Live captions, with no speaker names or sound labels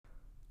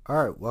All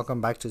right,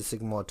 welcome back to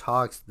Sigma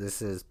Talks.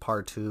 This is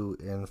part two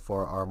in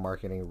for our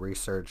marketing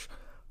research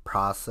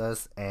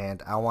process,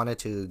 and I wanted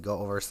to go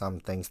over some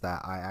things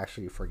that I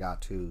actually forgot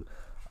to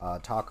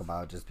talk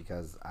about just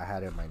because I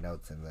had it in my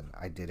notes and then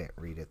I didn't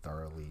read it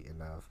thoroughly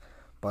enough.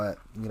 But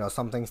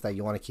some things that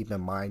you want to keep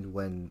in mind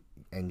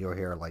and you'll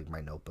hear like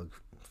my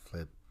notebook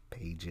flip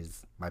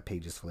pages, my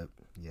pages flip,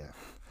 yeah.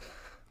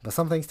 But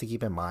some things to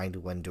keep in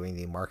mind when doing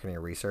the marketing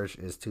research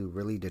is to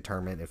really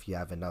determine if you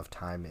have enough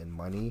time and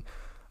money.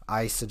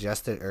 I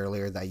suggested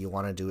earlier that you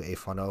want to do a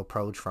funnel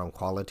approach from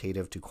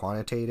qualitative to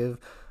quantitative,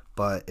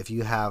 but if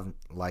you have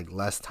like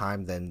less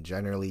time, then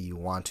generally you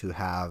want to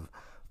have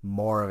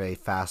more of a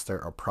faster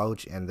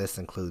approach, and this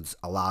includes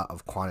a lot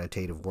of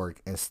quantitative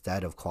work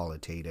instead of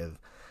qualitative.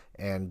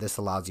 And this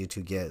allows you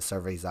to get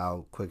surveys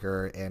out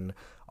quicker and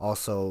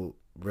also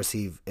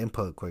receive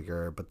input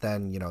quicker. But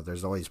then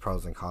there's always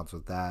pros and cons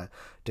with that.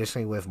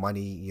 Additionally, with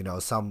money,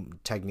 some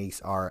techniques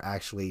are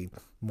actually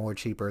more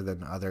cheaper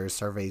than others.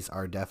 Surveys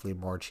are definitely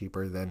more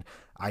cheaper than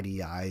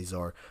IDIs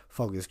or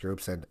focus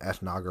groups and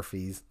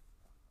ethnographies.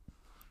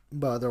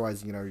 But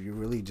otherwise, you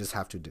really just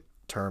have to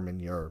determine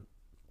your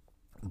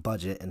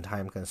budget and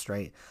time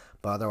constraint.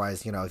 But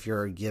otherwise, if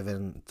you're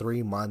given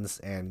 3 months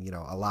and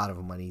a lot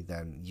of money,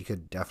 then you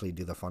could definitely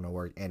do the funnel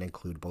work and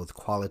include both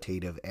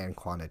qualitative and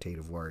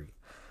quantitative work.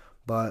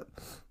 But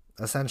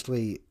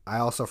essentially, I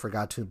also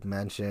forgot to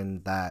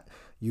mention that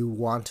you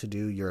want to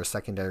do your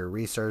secondary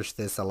research.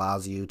 This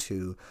allows you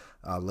to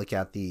look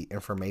at the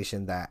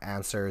information that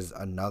answers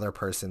another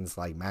person's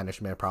like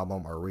management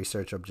problem or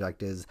research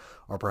objectives,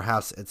 or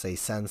perhaps it's a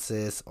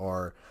census,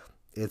 or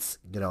it's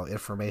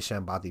information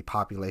about the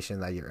population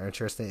that you're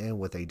interested in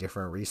with a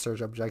different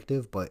research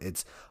objective, but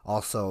it's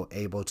also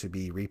able to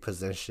be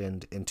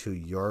repositioned into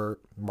your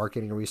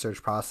marketing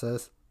research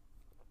process.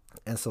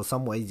 And so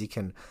some ways you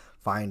can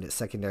find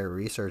secondary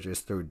research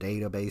is through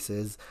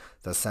databases.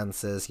 The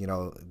census,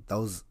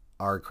 those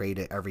are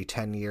created every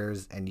 10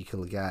 years, and you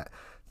can look at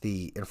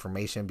the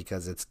information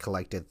because it's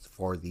collected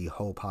for the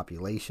whole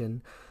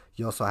population.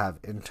 You also have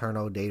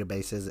internal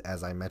databases,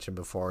 as I mentioned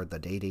before, the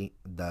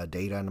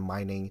data and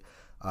mining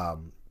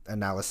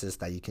analysis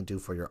that you can do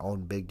for your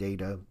own big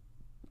data.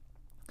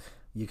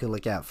 You can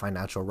look at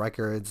financial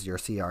records, your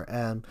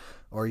CRM,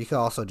 or you can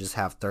also just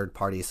have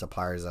third-party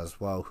suppliers as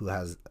well who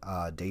has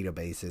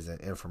databases and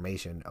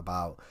information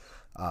about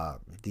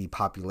the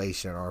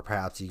population, or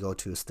perhaps you go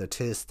to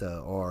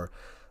Statista, or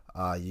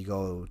you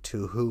go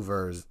to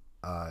Hoover's.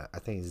 I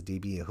think it's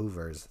DB and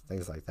Hoover's,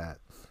 things like that.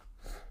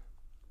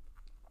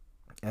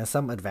 And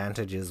some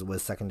advantages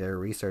with secondary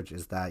research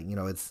is that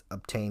it's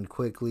obtained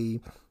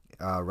quickly,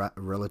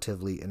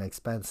 relatively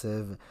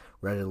inexpensive,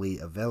 readily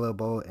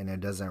available, and it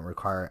doesn't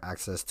require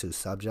access to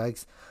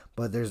subjects.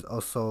 But there's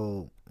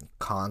also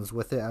cons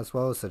with it as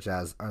well, such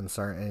as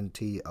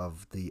uncertainty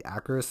of the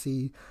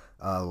accuracy,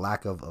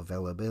 lack of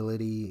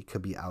availability, it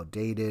could be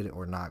outdated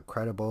or not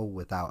credible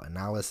without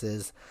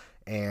analysis.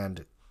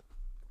 And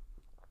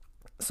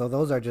so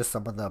those are just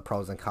some of the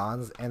pros and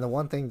cons. And the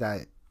one thing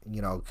that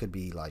could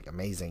be like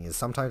amazing is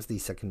sometimes the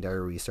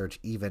secondary research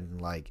even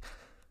like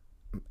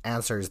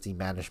answers the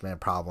management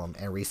problem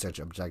and research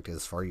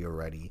objectives for you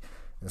already.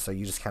 And so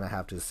you just kind of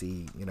have to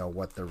see,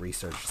 what the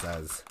research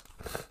says.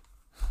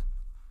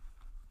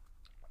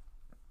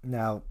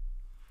 Now,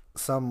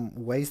 some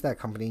ways that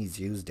companies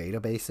use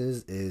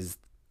databases is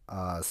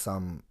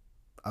some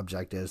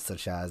objectives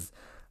such as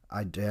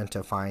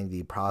identifying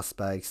the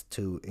prospects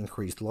to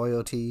increase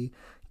loyalty,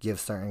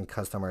 give certain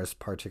customers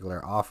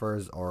particular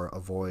offers, or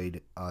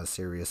avoid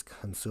serious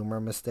consumer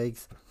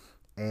mistakes.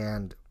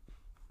 And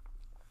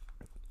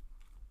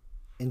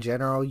in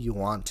general, you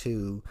want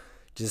to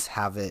just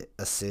have it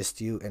assist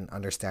you in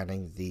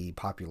understanding the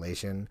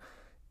population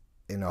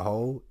in a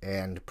whole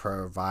and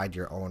provide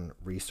your own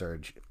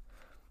research.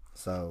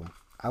 So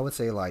I would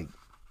say like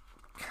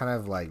kind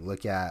of like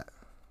look at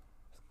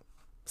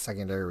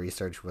secondary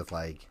research with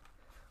like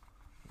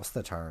what's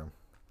the term?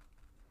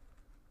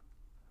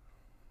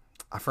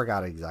 I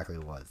forgot exactly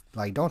what it was.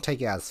 Like don't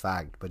take it as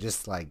fact, but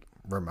just like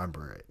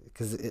remember it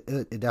because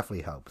it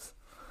definitely helps.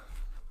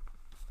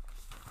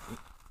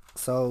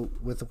 So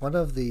with one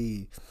of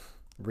the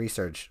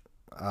research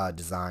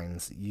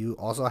designs, you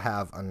also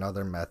have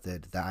another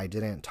method that I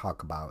didn't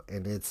talk about,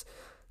 and it's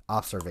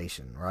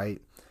observation,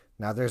 right?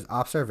 Now, there's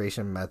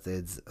observation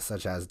methods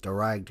such as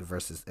direct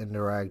versus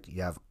indirect.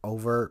 You have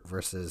overt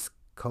versus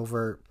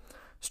covert,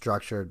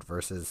 structured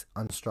versus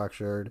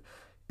unstructured,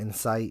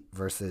 insight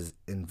versus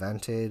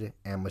invented,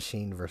 and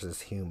machine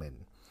versus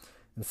human.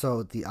 And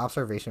so the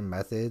observation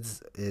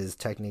methods is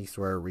techniques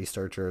where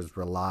researchers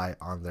rely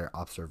on their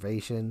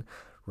observation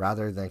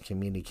rather than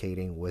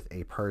communicating with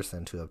a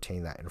person to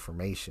obtain that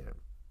information.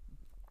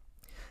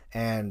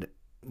 And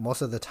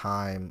most of the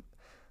time,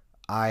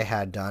 I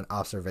had done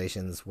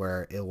observations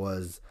where it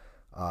was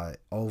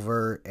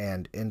overt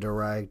and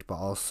indirect, but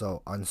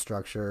also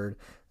unstructured.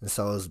 And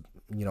so it was,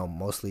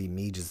 mostly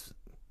me just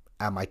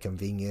at my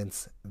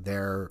convenience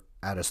there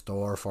at a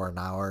store for an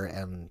hour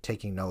and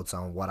taking notes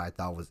on what I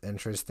thought was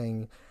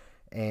interesting.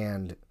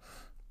 And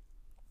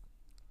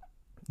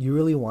You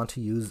really want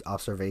to use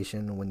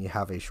observation when you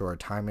have a short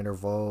time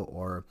interval,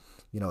 or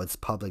it's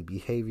public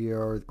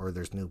behavior, or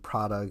there's new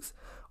products,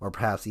 or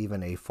perhaps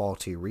even a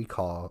faulty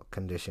recall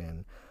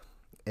condition.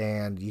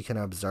 And you can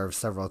observe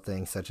several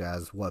things such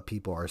as what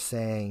people are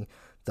saying,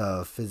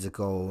 the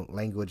physical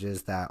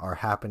languages that are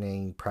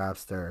happening,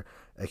 perhaps their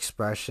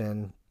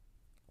expression,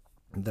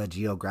 the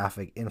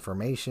geographic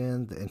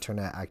information, the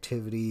internet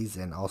activities,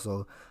 and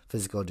also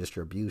physical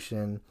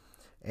distribution.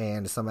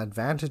 And some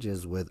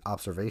advantages with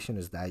observation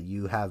is that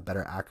you have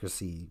better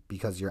accuracy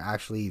because you're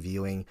actually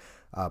viewing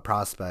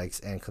prospects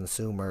and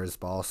consumers,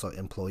 but also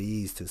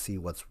employees, to see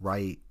what's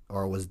right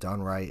or what's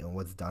done right and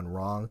what's done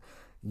wrong.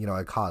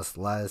 It costs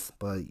less,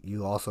 but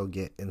you also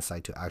get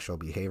insight to actual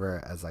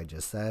behavior, as I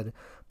just said.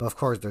 But of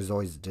course, there's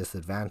always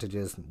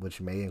disadvantages,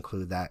 which may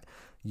include that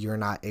you're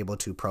not able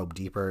to probe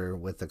deeper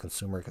with the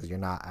consumer because you're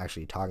not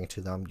actually talking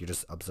to them, you're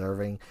just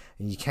observing,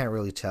 and you can't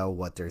really tell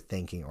what they're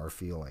thinking or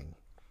feeling.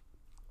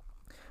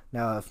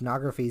 Now,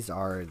 ethnographies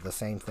are the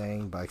same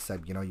thing, but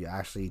except you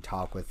actually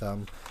talk with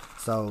them.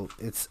 So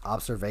it's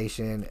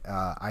observation,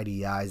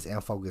 IDIs,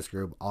 and focus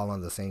group all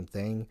on the same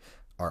thing,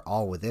 or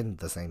all within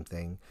the same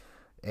thing,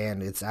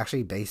 and it's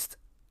actually based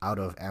out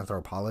of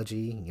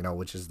anthropology,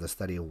 which is the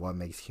study of what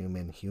makes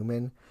human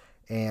human,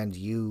 and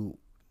you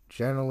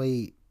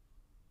generally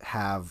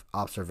have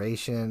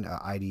observation,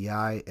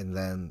 IDI, and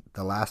then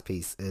the last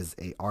piece is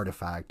a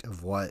artifact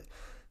of what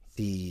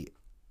the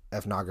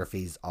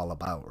ethnography is all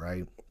about,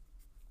 right?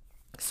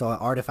 So an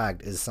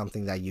artifact is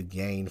something that you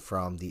gain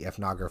from the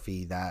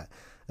ethnography that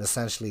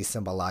essentially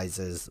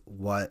symbolizes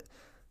what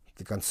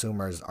the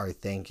consumers are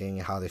thinking,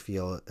 how they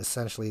feel,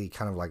 essentially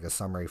kind of like a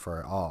summary for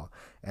it all.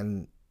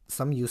 And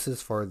some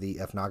uses for the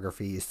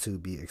ethnography is to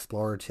be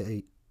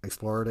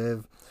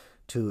explorative,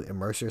 to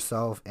immerse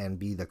yourself and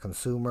be the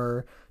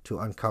consumer, to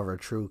uncover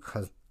true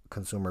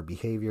consumer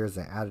behaviors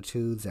and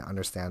attitudes and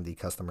understand the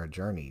customer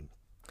journey.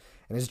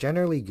 And it's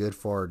generally good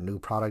for new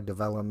product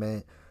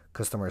development,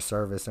 customer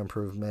service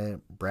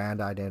improvement,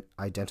 brand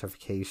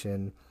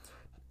identification,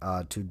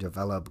 to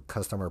develop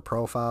customer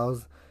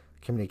profiles,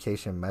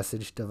 communication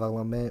message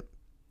development.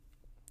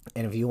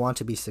 And if you want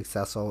to be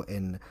successful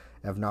in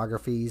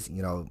ethnographies,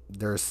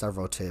 there's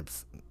several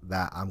tips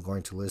that I'm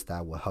going to list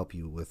that will help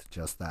you with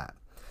just that.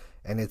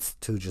 And it's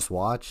to just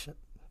watch,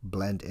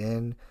 blend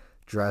in,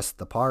 dress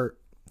the part,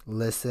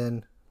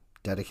 listen,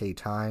 dedicate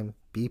time,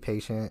 be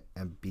patient,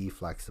 and be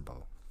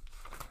flexible.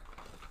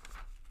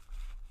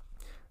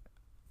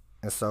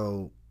 And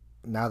so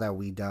now that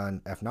we've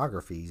done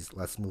ethnographies,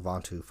 let's move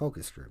on to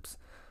focus groups.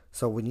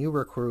 So when you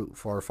recruit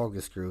for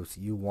focus groups,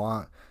 you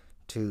want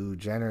to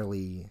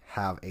generally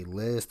have a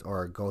list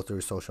or go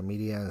through social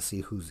media and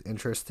see who's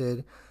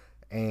interested.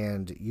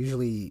 And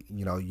usually,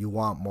 you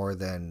want more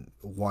than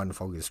one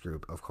focus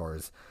group, of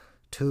course.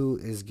 Two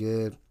is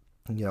good,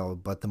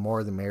 but the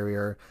more the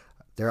merrier.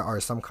 There are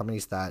some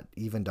companies that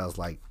even does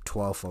like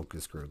 12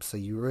 focus groups. So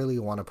you really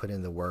want to put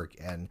in the work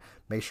and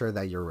make sure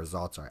that your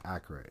results are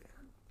accurate.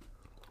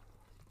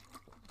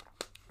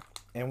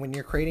 And when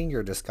you're creating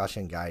your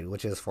discussion guide,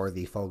 which is for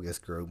the focus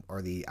group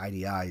or the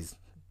IDIs,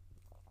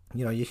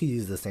 you can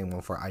use the same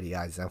one for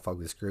IDIs and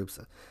focus groups,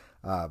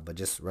 but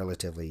just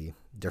relatively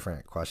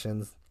different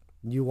questions.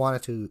 You want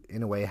it to,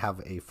 in a way,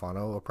 have a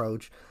funnel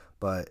approach,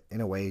 but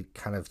in a way,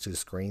 kind of to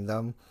screen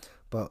them.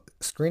 But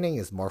screening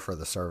is more for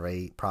the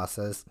survey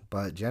process.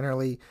 But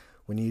generally,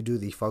 when you do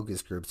the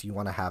focus groups, you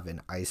want to have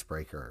an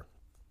icebreaker.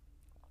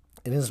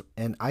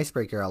 An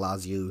icebreaker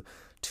allows you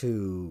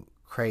to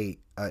create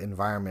an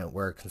environment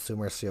where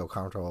consumers feel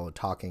comfortable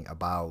talking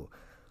about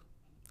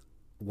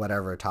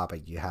whatever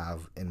topic you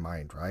have in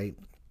mind, right?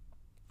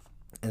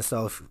 And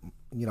so, if,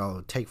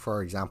 take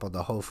for example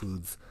the Whole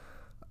Foods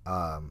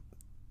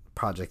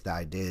project that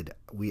I did.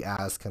 We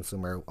asked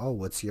consumer, "Oh,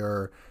 what's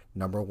your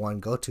number one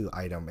go-to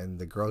item in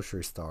the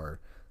grocery store?"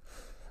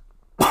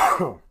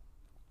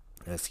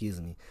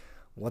 Excuse me.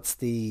 What's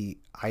the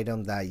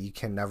item that you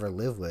can never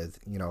live with,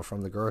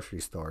 from the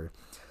grocery store?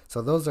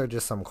 So those are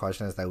just some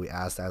questions that we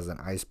asked as an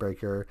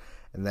icebreaker,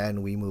 and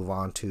then we move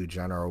on to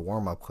general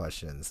warm-up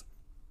questions.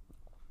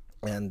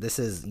 And this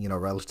is,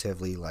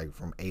 relatively like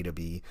from A to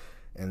B,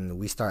 and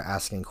we start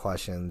asking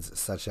questions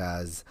such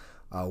as,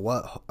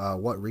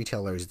 what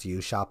retailers do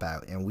you shop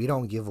at? And we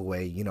don't give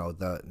away,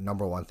 the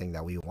number one thing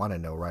that we want to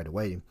know right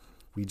away.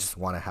 We just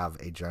want to have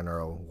a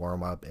general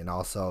warm-up and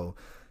also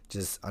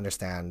just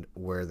understand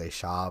where they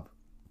shop.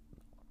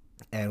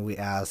 And we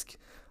ask,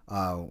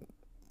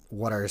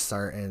 what are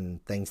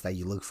certain things that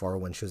you look for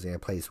when choosing a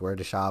place where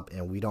to shop,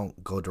 and we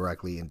don't go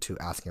directly into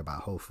asking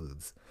about Whole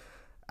Foods.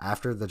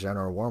 After the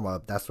general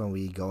warm-up, that's when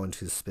we go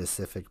into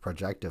specific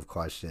projective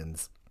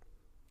questions,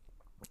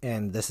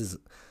 and this is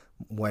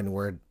when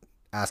we're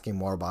asking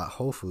more about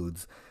Whole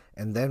Foods,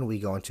 and then we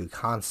go into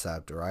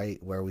concept,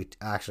 right, where we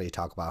actually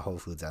talk about Whole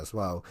Foods as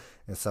well.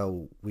 And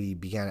so we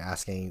began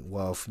asking,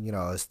 well, if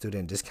a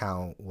student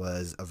discount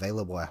was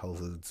available at Whole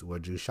Foods,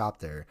 would you shop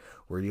there?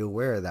 Were you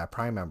aware that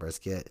Prime members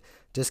get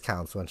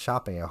discounts when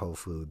shopping at Whole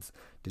Foods?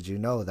 Did you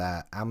know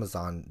that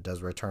Amazon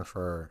does return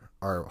for,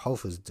 or Whole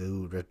Foods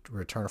do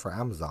return for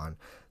Amazon?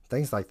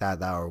 things like that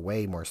that are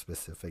way more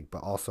specific,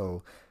 but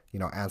also,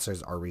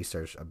 answers our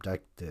research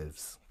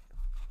objectives.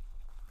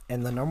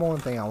 And the number one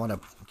thing I want to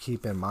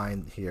keep in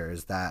mind here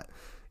is that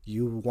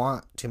you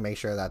want to make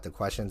sure that the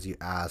questions you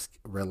ask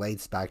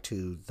relates back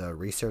to the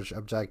research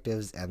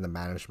objectives and the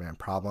management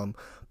problem,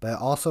 but it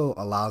also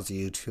allows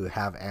you to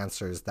have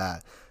answers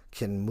that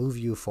can move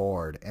you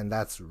forward, and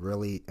that's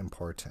really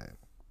important.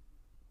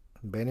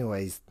 But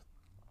anyways,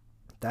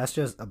 that's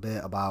just a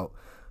bit about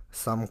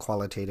some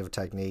qualitative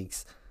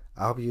techniques.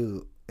 I hope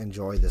you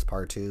enjoy this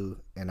part 2,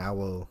 and I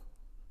will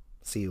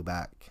see you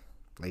back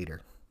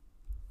later.